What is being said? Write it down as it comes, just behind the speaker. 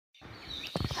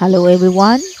Hello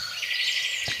everyone,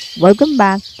 welcome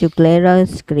back to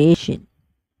Clara's Creation.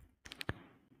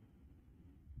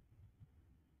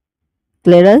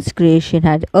 Clara's Creation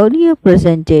had earlier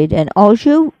presented an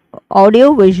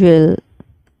audio-visual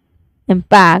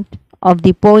impact of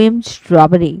the poem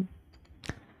Strawberry,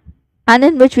 and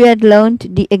in which we had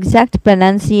learned the exact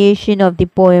pronunciation of the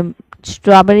poem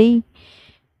Strawberry,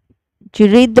 to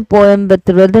read the poem with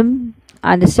rhythm,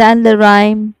 understand the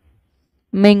rhyme,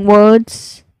 ming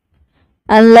words,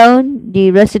 and learn the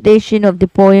recitation of the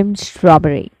poem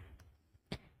Strawberry.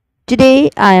 Today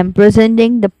I am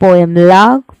presenting the poem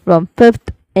Lark from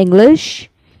 5th English.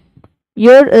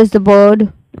 Here is the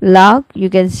bird Lark you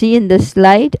can see in the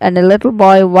slide, and a little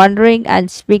boy wandering and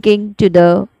speaking to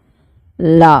the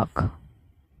lark.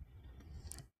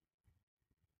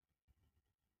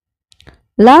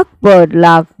 Lark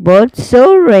bird,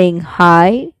 soaring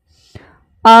high,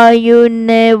 are you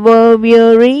never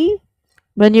weary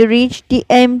when you reach the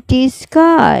empty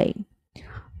sky?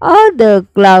 Are the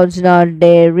clouds not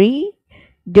dairy?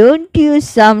 Don't you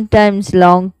sometimes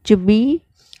long to be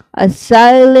a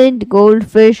silent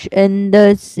goldfish in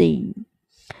the sea?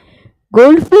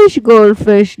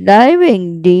 Goldfish,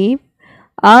 diving deep,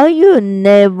 are you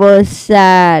never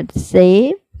sad,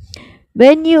 say?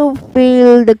 When you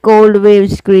feel the cold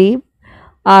waves creep,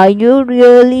 are you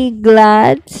really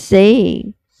glad,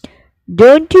 say?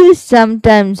 Don't you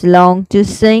sometimes long to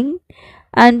sing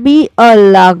and be a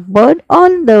larkbird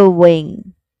on the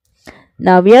wing?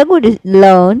 Now we are going to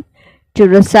learn to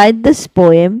recite this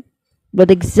poem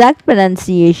with exact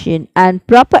pronunciation and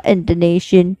proper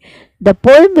intonation. The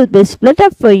poem will be split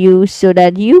up for you so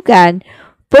that you can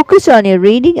focus on your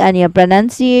reading and your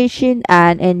pronunciation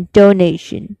and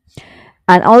intonation,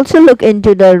 and also look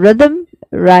into the rhythm,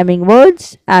 rhyming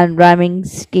words, and rhyming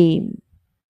scheme.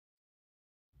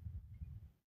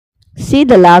 See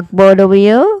the larkbird over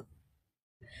here?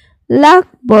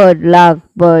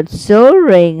 Larkbird,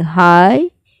 soaring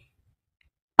high,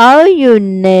 are you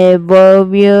never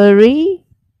weary?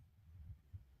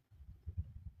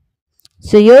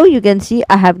 So here you can see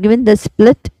I have given the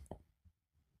split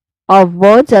of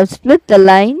words. I've split the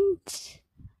lines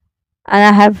and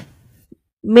I have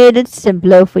made it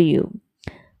simpler for you.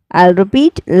 I'll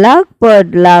repeat.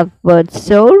 Larkbird,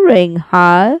 soaring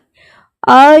high,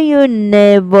 are you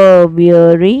never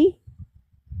weary?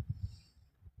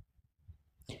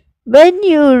 When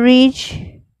you reach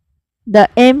the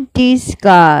empty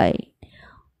sky,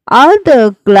 are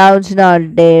the clouds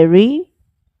not dairy?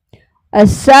 A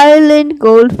silent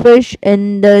goldfish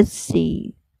in the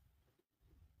sea.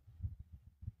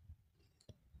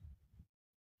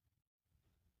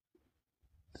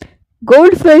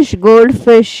 Goldfish,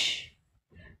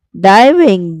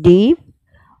 diving deep,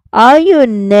 are you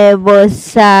never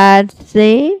sad,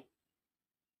 say?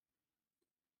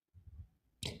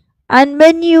 And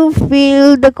when you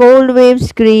feel the cold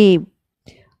waves creep,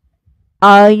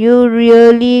 are you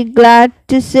really glad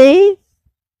to say?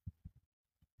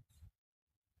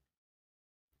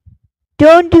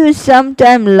 Don't you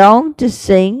sometime long to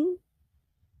sing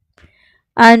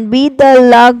and be the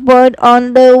larkbird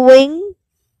on the wing?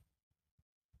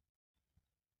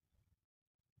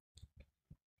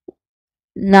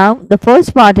 Now, the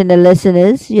first part in the lesson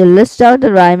is you list out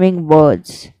the rhyming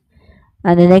words,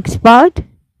 and the next part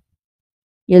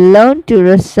you learn to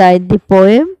recite the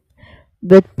poem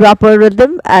with proper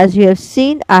rhythm. As you have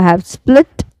seen, I have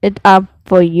split it up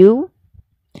for you.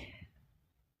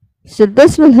 So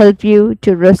this will help you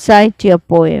to recite your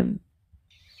poem.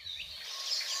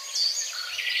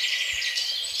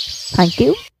 Thank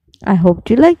you. I hope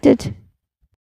you liked it.